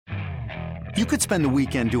You could spend the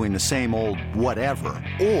weekend doing the same old whatever,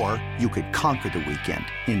 or you could conquer the weekend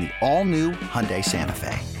in the all-new Hyundai Santa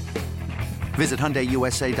Fe. Visit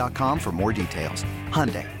HyundaiUSA.com for more details.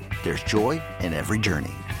 Hyundai, there's joy in every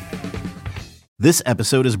journey. This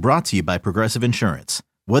episode is brought to you by Progressive Insurance.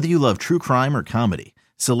 Whether you love true crime or comedy,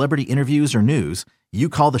 celebrity interviews or news, you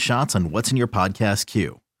call the shots on what's in your podcast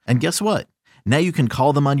queue. And guess what? Now you can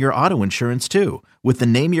call them on your auto insurance too with the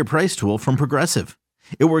Name Your Price tool from Progressive.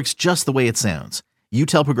 It works just the way it sounds. You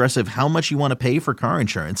tell Progressive how much you want to pay for car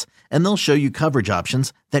insurance, and they'll show you coverage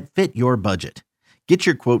options that fit your budget. Get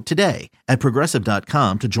your quote today at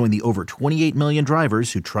Progressive.com to join the over 28 million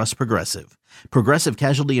drivers who trust Progressive. Progressive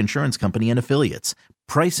Casualty Insurance Company and Affiliates.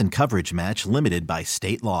 Price and coverage match limited by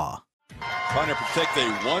state law. Trying to protect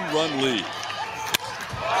a one-run lead.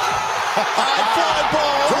 High fly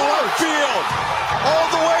ball to right field. All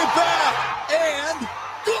the way back. And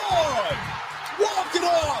gone. Walk it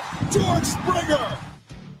off. George Springer.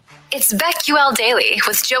 It's BetQL Daily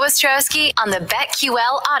with Joe Ostrowski on the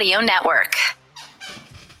BetQL Audio Network.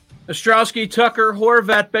 Ostrowski, Tucker,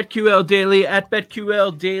 Horvat, BetQL Daily at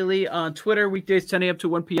BetQL Daily on Twitter. Weekdays 10 a.m. to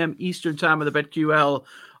 1 p.m. Eastern time of the BetQL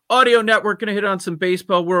Audio Network. Going to hit on some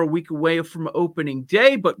baseball. We're a week away from opening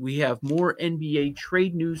day, but we have more NBA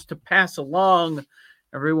trade news to pass along.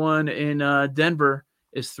 Everyone in Denver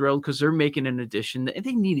is thrilled because they're making an addition.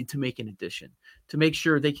 They needed to make an addition to make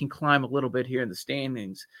sure they can climb a little bit here in the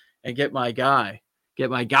standings and get my guy, the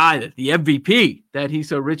MVP that he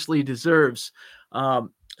so richly deserves.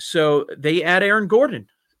 So they add Aaron Gordon.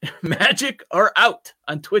 Magic are out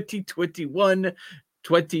on 2021,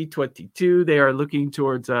 2022. They are looking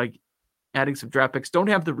towards adding some draft picks. Don't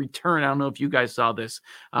have the return. I don't know if you guys saw this,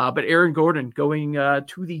 but Aaron Gordon going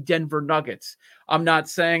to the Denver Nuggets. I'm not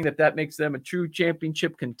saying that makes them a true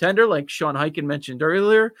championship contender, like Sean Highkin mentioned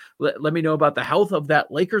earlier. Let me know about the health of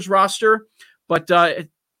that Lakers roster, but it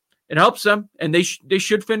helps them, and they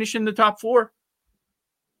should finish in the top four.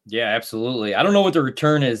 Yeah, absolutely. I don't know what the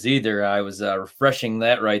return is either. I was refreshing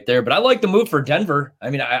that right there, but I like the move for Denver. I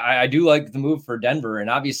mean, I do like the move for Denver, and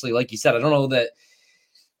obviously, like you said, I don't know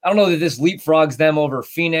that this leapfrogs them over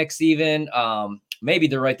Phoenix even. Maybe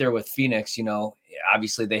they're right there with Phoenix. You know,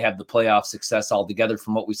 obviously they have the playoff success altogether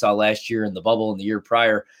from what we saw last year in the bubble and the year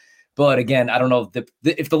prior. But again, I don't know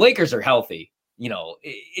if the Lakers are healthy. You know,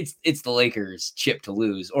 it's the Lakers' chip to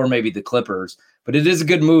lose, or maybe the Clippers. But it is a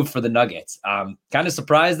good move for the Nuggets. Kind of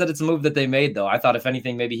surprised that it's a move that they made, though. I thought, if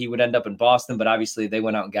anything, maybe he would end up in Boston, but obviously they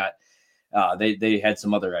went out and got they had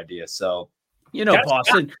some other ideas. So, you know,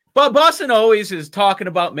 Boston. But Boston always is talking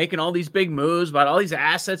about making all these big moves, about all these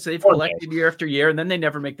assets they've collected year after year, and then they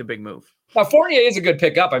never make the big move. Now, Fournier is a good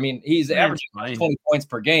pickup. I mean, he's averaging 20 points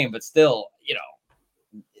per game, but still, you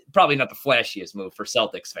know, probably not the flashiest move for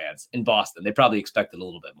Celtics fans in Boston. They probably expected a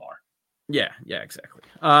little bit more. Yeah, exactly.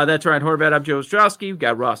 That's right, Horvat. I'm Joe Ostrowski. We've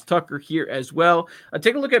got Ross Tucker here as well.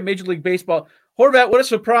 Take a look at Major League Baseball. Horvat, what a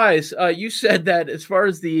surprise. You said that as far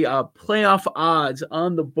as the playoff odds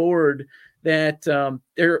on the board, that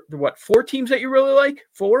there are, 4 teams that you really like?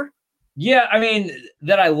 4? Yeah, I mean,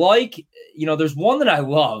 that I like, you know, there's one that I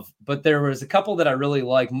love, but there was a couple that I really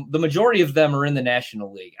like. The majority of them are in the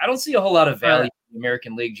National League. I don't see a whole lot of value in the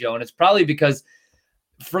American League, Joe, and it's probably because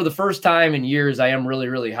for the first time in years, I am really,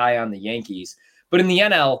 really high on the Yankees. But in the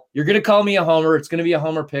NL, you're going to call me a homer. It's going to be a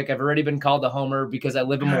homer pick. I've already been called a homer because I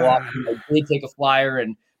live in Milwaukee. I did take a flyer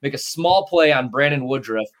and make a small play on Brandon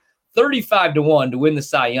Woodruff, 35-1 to win the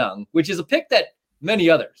Cy Young, which is a pick that many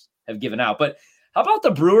others have given out. But how about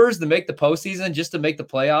the Brewers to make the postseason, just to make the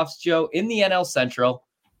playoffs, Joe? In the NL Central,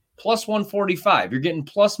 plus 145. You're getting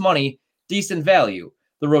plus money, decent value.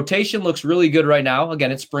 The rotation looks really good right now.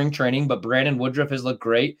 Again, it's spring training, but Brandon Woodruff has looked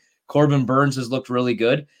great. Corbin Burns has looked really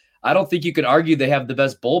good. I don't think you could argue they have the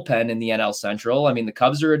best bullpen in the NL Central. I mean, the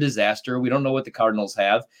Cubs are a disaster. We don't know what the Cardinals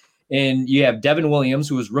have. And you have Devin Williams,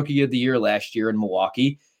 who was Rookie of the Year last year in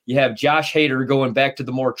Milwaukee. You have Josh Hader going back to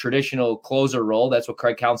the more traditional closer role. That's what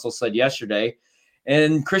Craig Counsell said yesterday.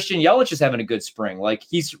 And Christian Yelich is having a good spring. Like,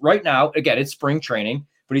 he's right now, again, it's spring training,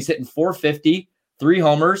 but he's hitting 450. 3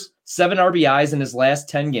 homers, 7 RBIs in his last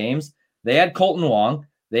 10 games. They had Colton Wong.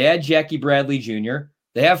 They had Jackie Bradley Jr.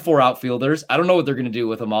 They have 4 outfielders. I don't know what they're going to do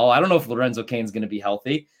with them all. I don't know if Lorenzo Cain's going to be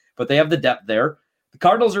healthy, but they have the depth there. The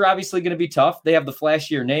Cardinals are obviously going to be tough. They have the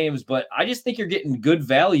flashier names, but I just think you're getting good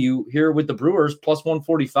value here with the Brewers, plus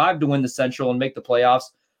 145 to win the Central and make the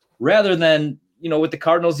playoffs, rather than, you know, with the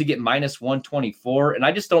Cardinals, you get minus 124. And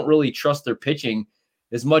I just don't really trust their pitching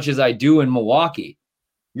as much as I do in Milwaukee.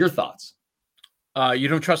 Your thoughts? You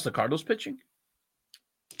don't trust the Cardinals pitching?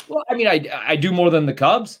 Well, I mean, I do more than the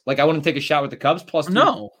Cubs. Like, I wouldn't take a shot with the Cubs plus.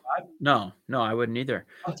 No, I wouldn't either.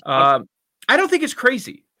 I don't think it's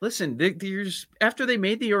crazy. Listen, after they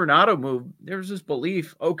made the Arenado move, there's this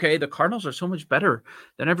belief, okay, the Cardinals are so much better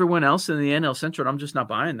than everyone else in the NL Central. I'm just not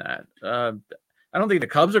buying that. I don't think the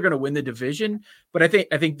Cubs are going to win the division, but I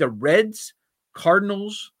think the Reds,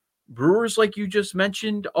 Cardinals, Brewers, like you just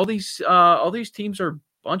mentioned, all these teams are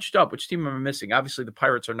bunched up. Which team am I missing? Obviously, the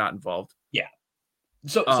Pirates are not involved. Yeah.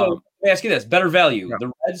 So let me ask you this: better value, Yeah.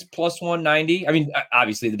 the Reds plus 190. I mean,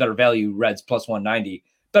 obviously, the better value Reds plus 190.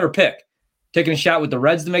 Better pick. Taking a shot with the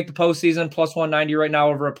Reds to make the postseason plus 190 right now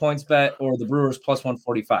over a points bet, or the Brewers plus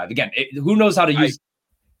 145. Again, who knows how to use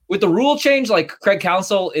with the rule change? Like Craig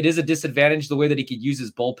Counsell, it is a disadvantage the way that he could use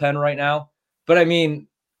his bullpen right now. But I mean,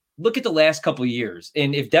 look at the last couple of years,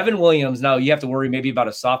 and if Devin Williams, now you have to worry maybe about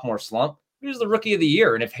a sophomore slump. He was the rookie of the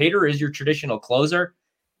year, and if Hader is your traditional closer,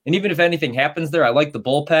 and even if anything happens there, I like the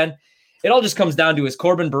bullpen. It all just comes down to, is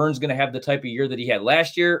Corbin Burns going to have the type of year that he had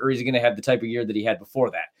last year, or is he going to have the type of year that he had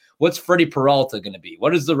before that? What's Freddie Peralta going to be?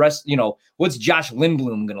 What is the rest? What's Josh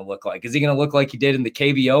Lindblom going to look like? Is he going to look like he did in the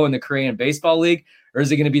KBO in the Korean Baseball League, or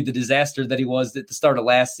is he going to be the disaster that he was at the start of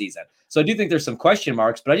last season? So I do think there's some question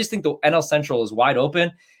marks, but I just think the NL Central is wide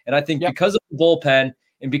open. And I think because of the bullpen,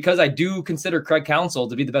 and because I do consider Craig Counsell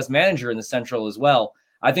to be the best manager in the Central as well,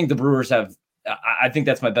 I think the Brewers have – I think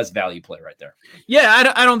that's my best value play right there.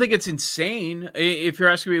 Yeah, I don't think it's insane. If you're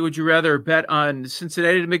asking me, would you rather bet on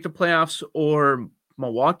Cincinnati to make the playoffs or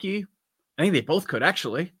Milwaukee? I think they both could,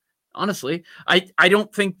 actually. Honestly, I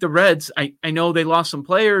don't think the Reds, I know they lost some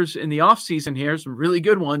players in the offseason here, some really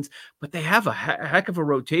good ones, but they have a heck of a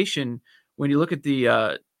rotation when you look at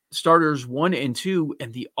the starters 1 and 2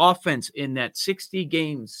 and the offense in that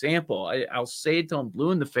 60-game sample. I'll say it till I'm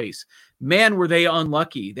blue in the face. Man, were they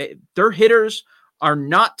unlucky. Their hitters are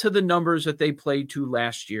not to the numbers that they played to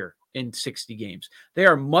last year in 60 games. They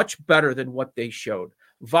are much better than what they showed.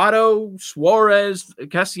 Votto, Suarez,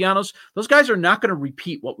 Castellanos, those guys are not going to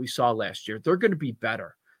repeat what we saw last year. They're going to be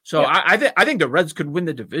better. So yeah. I think the Reds could win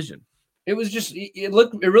the division. It was just it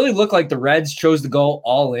really looked like the Reds chose to go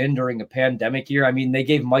all in during a pandemic year. I mean, they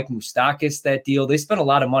gave Mike Moustakas that deal. They spent a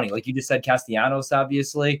lot of money, like you just said, Castellanos,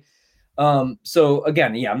 obviously. So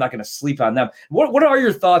again, I'm not going to sleep on them. What are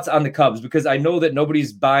your thoughts on the Cubs? Because I know that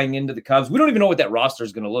nobody's buying into the Cubs. We don't even know what that roster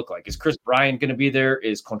is going to look like. Is Chris Bryant going to be there?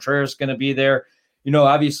 Is Contreras going to be there?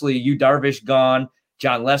 Obviously, Yu Darvish gone,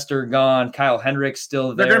 John Lester gone, Kyle Hendricks still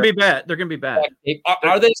there. They're going to be bad. They're going to be bad.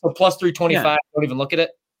 Are they? So plus 325. Yeah. Don't even look at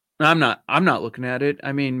it. I'm not looking at it.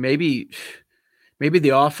 I mean, maybe the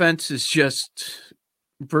offense is just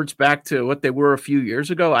reverts back to what they were a few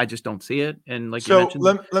years ago. I just don't see it. And like you mentioned,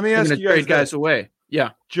 let me ask you trade guys away.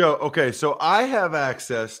 Yeah, Joe. Okay, so I have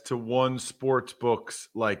access to one sports book's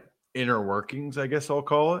like inner workings, I guess I'll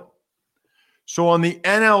call it. So on the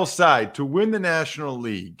NL side, to win the National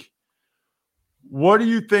League, what do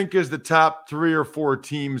you think is the top 3 or 4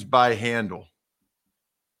 teams by handle?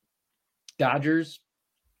 Dodgers.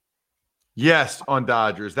 Yes, on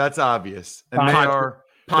Dodgers. That's obvious. And they're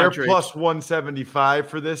plus 175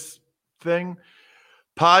 for this thing.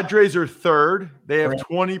 Padres are third. They have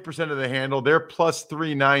 20% of the handle. They're plus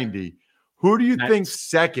 390. Who do you think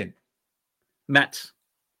second? Mets.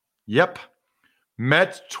 Yep.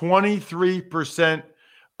 Mets 23%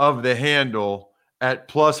 of the handle at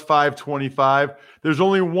plus 525. There's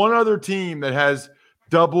only one other team that has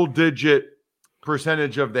double-digit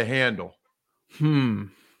percentage of the handle.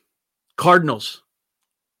 Cardinals.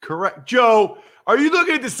 Correct. Joe, are you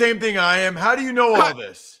looking at the same thing I am? How do you know all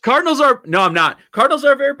this? No, I'm not. Cardinals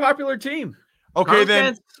are a very popular team. Okay,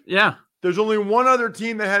 then. Yeah. There's only one other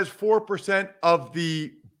team that has 4% of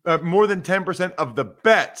the more than 10% of the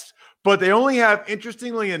bets, but they only have,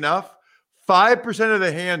 interestingly enough, 5% of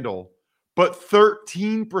the handle, but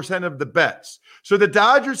 13% of the bets. So the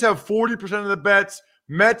Dodgers have 40% of the bets,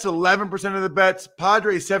 Mets 11% of the bets,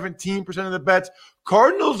 Padres 17% of the bets,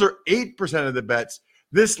 Cardinals are 8% of the bets.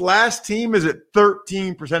 This last team is at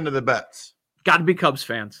 13% of the bets. Got to be Cubs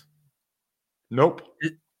fans. Nope.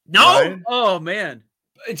 No? Ryan? Oh, man.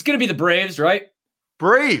 It's going to be the Braves, right?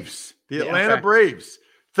 Braves. The Atlanta Braves.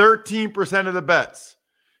 13% of the bets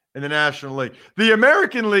in the National League. The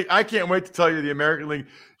American League, I can't wait to tell you the American League.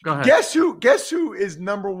 Go ahead. Guess who is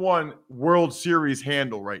number 1 World Series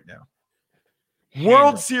handle right now?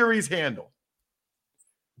 World Series handle.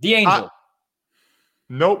 The Angels.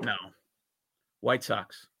 Nope. No. White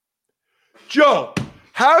Sox. Joe,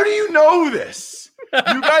 how do you know this?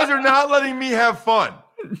 You guys are not letting me have fun.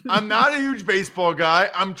 I'm not a huge baseball guy.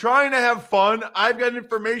 I'm trying to have fun. I've got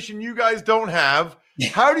information you guys don't have.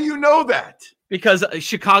 How do you know that? because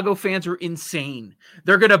Chicago fans are insane.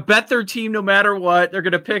 They're going to bet their team no matter what. They're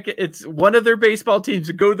going to pick it's one of their baseball teams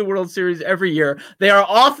to go to the World Series every year. They are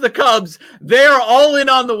off the Cubs. They are all in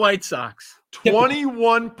on the White Sox.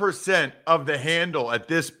 21% of the handle at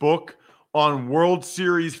this book on World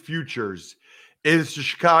Series futures is the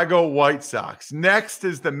Chicago White Sox. Next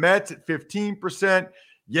is the Mets at 15%,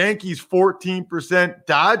 Yankees 14%,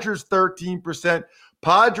 Dodgers 13%,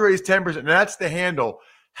 Padres 10%, and that's the handle.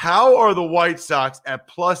 How are the White Sox at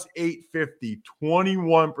plus 850,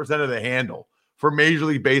 21% of the handle for Major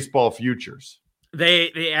League Baseball futures?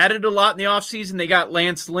 They added a lot in the offseason. They got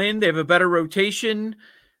Lance Lynn. They have a better rotation.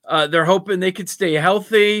 They're hoping they could stay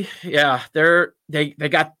healthy. Yeah, they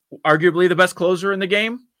got arguably the best closer in the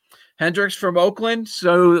game, Hendricks from Oakland.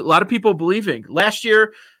 So a lot of people believing. Last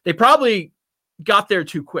year, they probably got there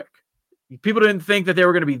too quick. People didn't think that they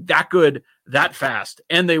were going to be that good that fast,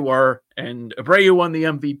 and they were. And Abreu won the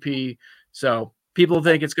MVP. So people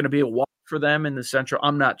think it's going to be a walk for them in the Central.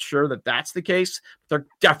 I'm not sure that that's the case. But they're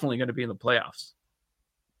definitely going to be in the playoffs.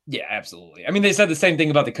 Yeah, absolutely. I mean, they said the same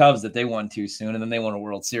thing about the Cubs, that they won too soon, and then they won a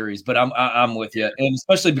World Series. But I'm with you, and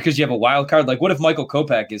especially because you have a wild card. Like, what if Michael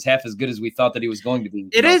Kopech is half as good as we thought that he was going to be?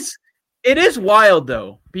 It is wild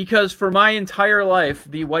though, because for my entire life,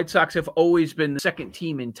 the White Sox have always been the second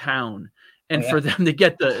team in town, and for them to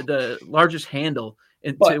get the largest handle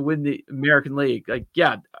to win the American League, like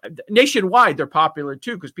nationwide they're popular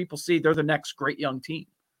too because people see they're the next great young team.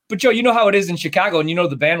 But, Joe, you know how it is in Chicago, and you know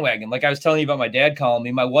the bandwagon. Like I was telling you about my dad calling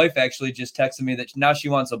me. My wife actually just texted me that now she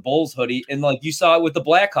wants a Bulls hoodie, and like you saw it with the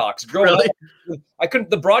Blackhawks. Really? I couldn't.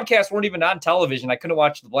 The broadcasts weren't even on television. I couldn't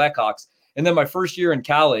watch the Blackhawks. And then my first year in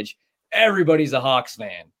college, everybody's a Hawks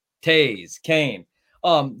fan. Taze, Kane.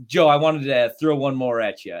 Joe, I wanted to throw one more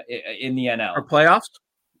at you in the NL.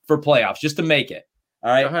 For playoffs, just to make it.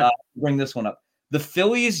 All right, bring this one up. The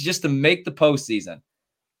Phillies just to make the postseason.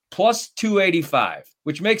 Plus 285,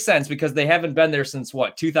 which makes sense because they haven't been there since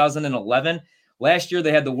 2011. Last year,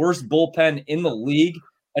 they had the worst bullpen in the league,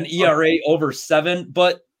 an ERA over 7,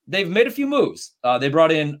 but they've made a few moves. They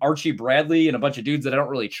brought in Archie Bradley and a bunch of dudes that I don't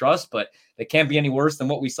really trust, but they can't be any worse than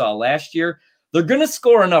what we saw last year. They're going to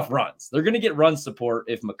score enough runs. They're going to get run support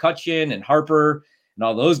if McCutchen and Harper and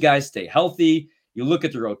all those guys stay healthy. You look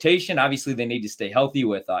at the rotation. Obviously, they need to stay healthy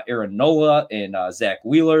with Aaron Nola and Zach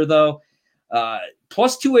Wheeler, though.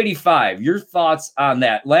 Plus 285. Your thoughts on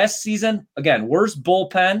that? Last season, again, worst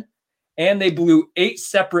bullpen, and they blew 8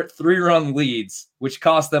 separate 3-run leads, which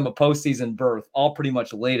cost them a postseason berth, all pretty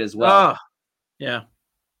much late as well. Yeah.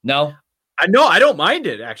 No? I know. I don't mind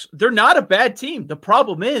it, actually. They're not a bad team. The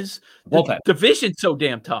problem is the division's so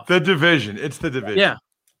damn tough. The division. It's the division.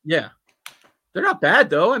 Yeah. They're not bad,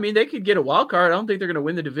 though. I mean, they could get a wild card. I don't think they're going to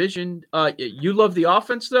win the division. You love the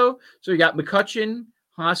offense, though. So you got McCutchen,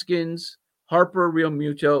 Hoskins, Harper, Real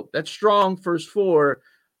Muto. That's strong first 4.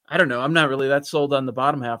 I don't know. I'm not really that sold on the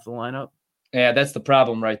bottom half of the lineup. Yeah, that's the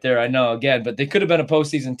problem right there. I know, again, but they could have been a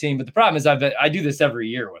postseason team. But the problem is I do this every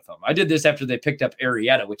year with them. I did this after they picked up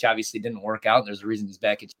Arrieta, which obviously didn't work out. And there's a reason he's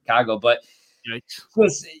back in Chicago. But,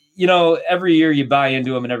 every year you buy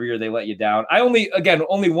into them and every year they let you down.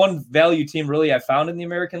 Only one value team really I found in the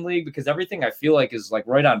American League because everything I feel like is like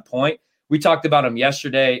right on point. We talked about them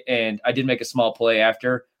yesterday, and I did make a small play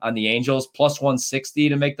after on the Angels, plus 160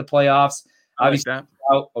 to make the playoffs. Obviously,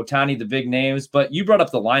 Ohtani, the big names. But you brought up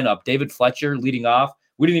the lineup. David Fletcher leading off.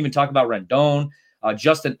 We didn't even talk about Rendon,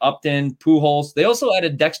 Justin Upton, Pujols. They also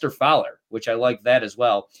added Dexter Fowler, which I like that as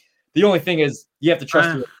well. The only thing is you have to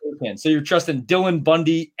trust your rotation. So you're trusting Dylan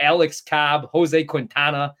Bundy, Alex Cobb, Jose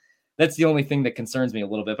Quintana. That's the only thing that concerns me a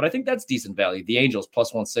little bit. But I think that's decent value. The Angels,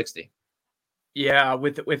 plus 160. Yeah,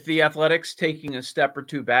 with the Athletics taking a step or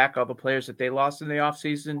two back, all the players that they lost in the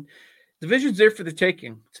offseason, division's there for the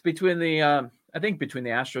taking. It's between the between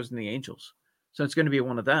the Astros and the Angels. So it's going to be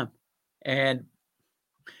one of them. And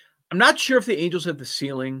I'm not sure if the Angels have the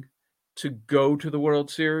ceiling to go to the World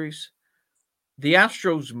Series. The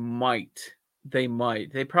Astros might. They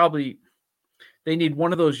might. They need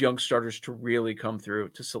one of those young starters to really come through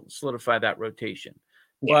to solidify that rotation.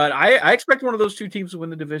 Yeah. But I expect one of those two teams to win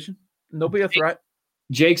the division. They'll be a threat.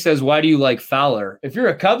 Jake says, why do you like Fowler? If you're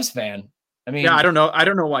a Cubs fan, I mean, I don't know. I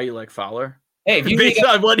don't know why you like Fowler. Hey, if you based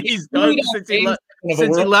on what he's done since he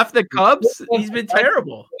left the Cubs, he's been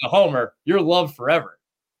terrible. A homer, your love forever.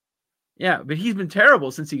 Yeah, but he's been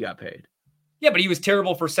terrible since he got paid. Yeah, but he was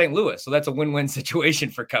terrible for St. Louis, so that's a win-win situation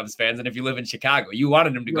for Cubs fans. And if you live in Chicago, you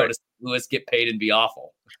wanted him to go to St. Louis, get paid, and be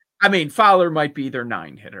awful. I mean, Fowler might be their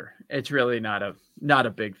 9 hitter. It's really not a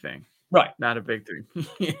big thing. Right. Not a big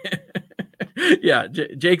thing. Yeah.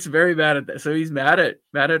 Jake's very mad at that. So he's mad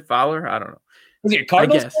at Fowler. I don't know. Was he a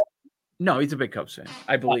Cardinals? No, he's a big Cubs fan.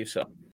 I believe so.